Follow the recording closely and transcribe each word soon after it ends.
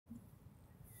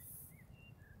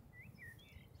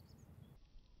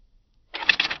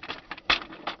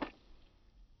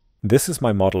This is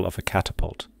my model of a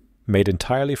catapult, made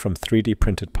entirely from 3D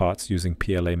printed parts using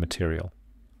PLA material.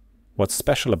 What's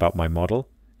special about my model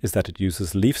is that it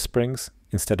uses leaf springs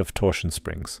instead of torsion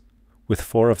springs, with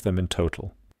 4 of them in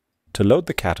total. To load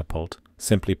the catapult,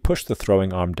 simply push the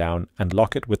throwing arm down and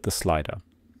lock it with the slider.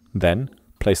 Then,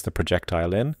 place the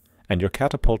projectile in, and your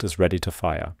catapult is ready to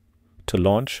fire. To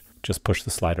launch, just push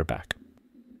the slider back.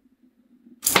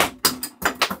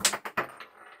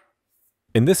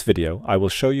 In this video, I will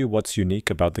show you what's unique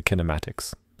about the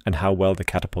kinematics, and how well the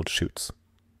catapult shoots.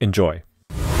 Enjoy!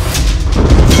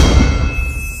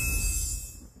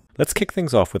 Let's kick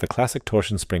things off with a classic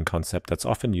torsion spring concept that's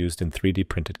often used in 3D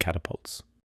printed catapults.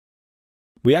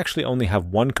 We actually only have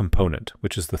one component,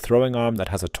 which is the throwing arm that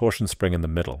has a torsion spring in the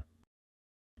middle.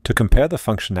 To compare the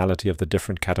functionality of the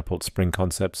different catapult spring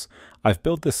concepts, I've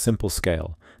built this simple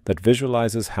scale that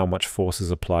visualizes how much force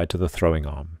is applied to the throwing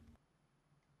arm.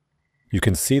 You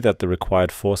can see that the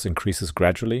required force increases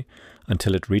gradually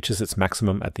until it reaches its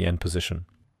maximum at the end position.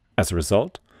 As a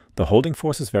result, the holding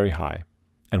force is very high,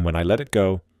 and when I let it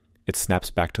go, it snaps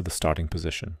back to the starting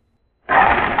position.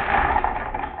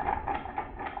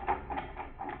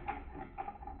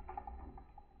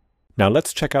 Now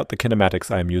let's check out the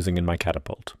kinematics I am using in my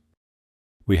catapult.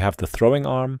 We have the throwing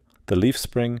arm, the leaf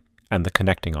spring, and the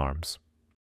connecting arms.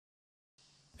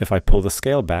 If I pull the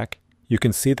scale back, you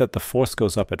can see that the force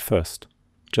goes up at first,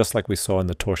 just like we saw in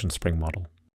the torsion spring model.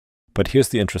 But here's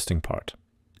the interesting part.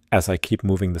 As I keep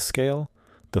moving the scale,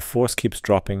 the force keeps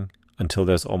dropping until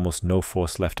there's almost no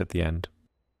force left at the end.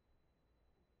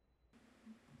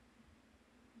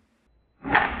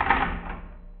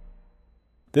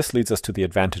 This leads us to the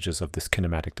advantages of this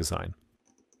kinematic design.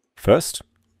 First,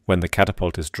 when the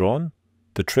catapult is drawn,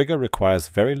 the trigger requires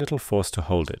very little force to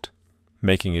hold it,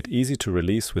 making it easy to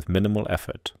release with minimal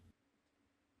effort.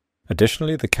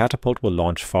 Additionally, the catapult will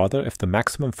launch farther if the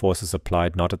maximum force is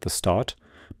applied not at the start,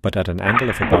 but at an angle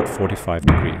of about 45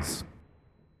 degrees.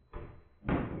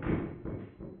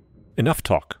 Enough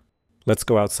talk. Let's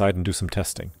go outside and do some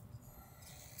testing.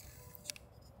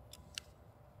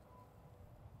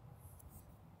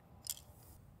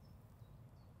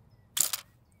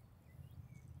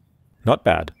 Not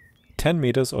bad. 10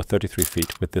 meters or 33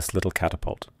 feet with this little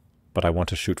catapult. But I want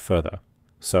to shoot further.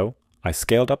 So, I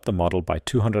scaled up the model by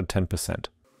 210%,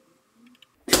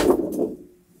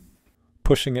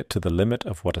 pushing it to the limit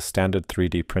of what a standard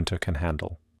 3D printer can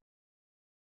handle.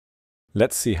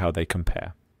 Let's see how they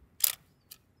compare.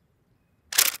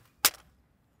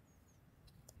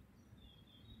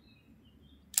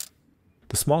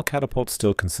 The small catapult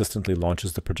still consistently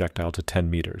launches the projectile to 10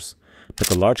 meters, but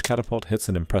the large catapult hits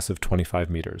an impressive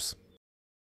 25 meters.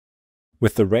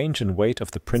 With the range and weight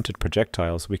of the printed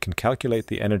projectiles, we can calculate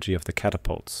the energy of the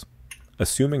catapults.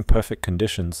 Assuming perfect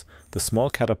conditions, the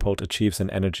small catapult achieves an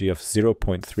energy of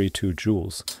 0.32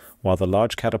 joules, while the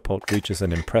large catapult reaches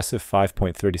an impressive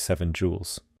 5.37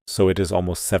 joules, so it is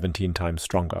almost 17 times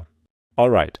stronger.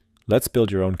 Alright, let's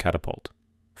build your own catapult.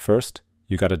 First,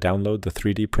 you gotta download the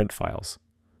 3D print files.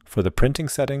 For the printing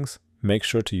settings, make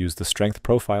sure to use the strength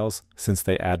profiles since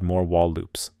they add more wall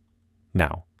loops.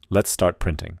 Now, let's start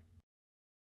printing.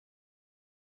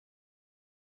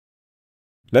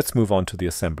 Let's move on to the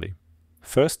assembly.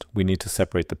 First, we need to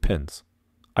separate the pins.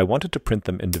 I wanted to print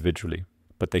them individually,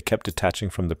 but they kept detaching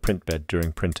from the print bed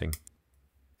during printing.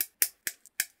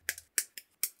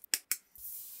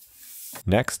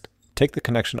 Next, take the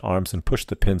connection arms and push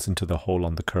the pins into the hole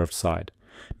on the curved side.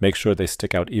 Make sure they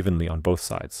stick out evenly on both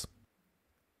sides.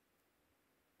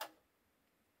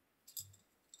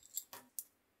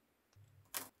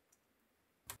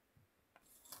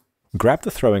 Grab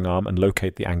the throwing arm and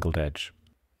locate the angled edge.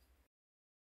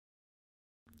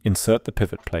 Insert the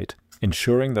pivot plate,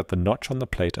 ensuring that the notch on the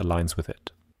plate aligns with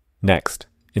it. Next,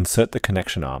 insert the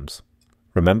connection arms.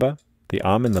 Remember, the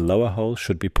arm in the lower hole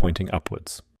should be pointing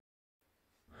upwards.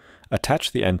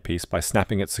 Attach the end piece by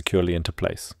snapping it securely into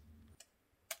place.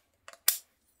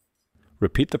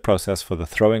 Repeat the process for the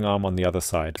throwing arm on the other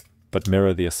side, but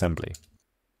mirror the assembly.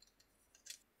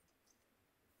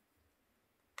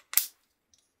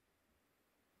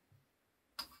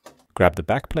 Grab the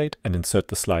back plate and insert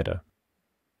the slider.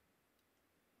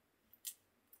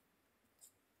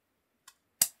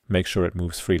 Make sure it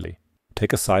moves freely.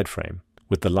 Take a side frame,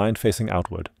 with the line facing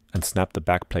outward, and snap the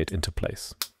back plate into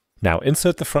place. Now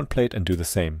insert the front plate and do the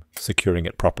same, securing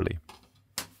it properly.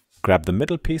 Grab the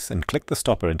middle piece and click the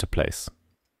stopper into place.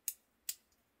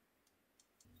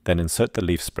 Then insert the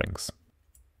leaf springs.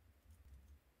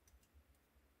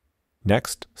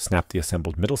 Next, snap the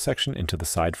assembled middle section into the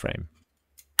side frame.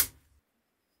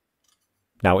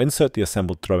 Now insert the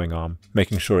assembled throwing arm,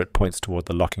 making sure it points toward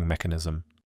the locking mechanism.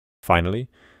 Finally,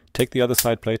 take the other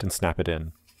side plate and snap it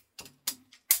in.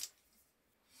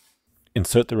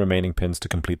 Insert the remaining pins to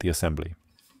complete the assembly.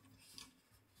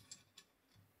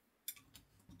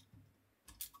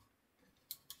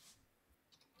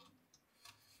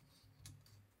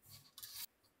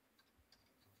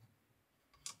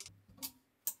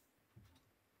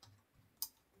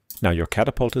 Now your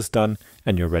catapult is done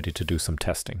and you're ready to do some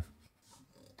testing.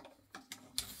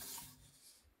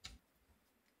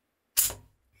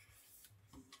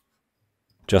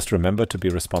 Just remember to be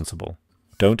responsible.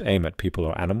 Don't aim at people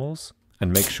or animals,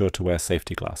 and make sure to wear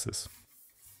safety glasses.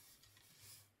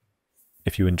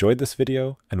 If you enjoyed this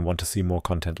video and want to see more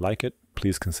content like it,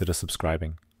 please consider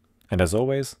subscribing. And as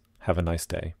always, have a nice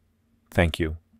day. Thank you.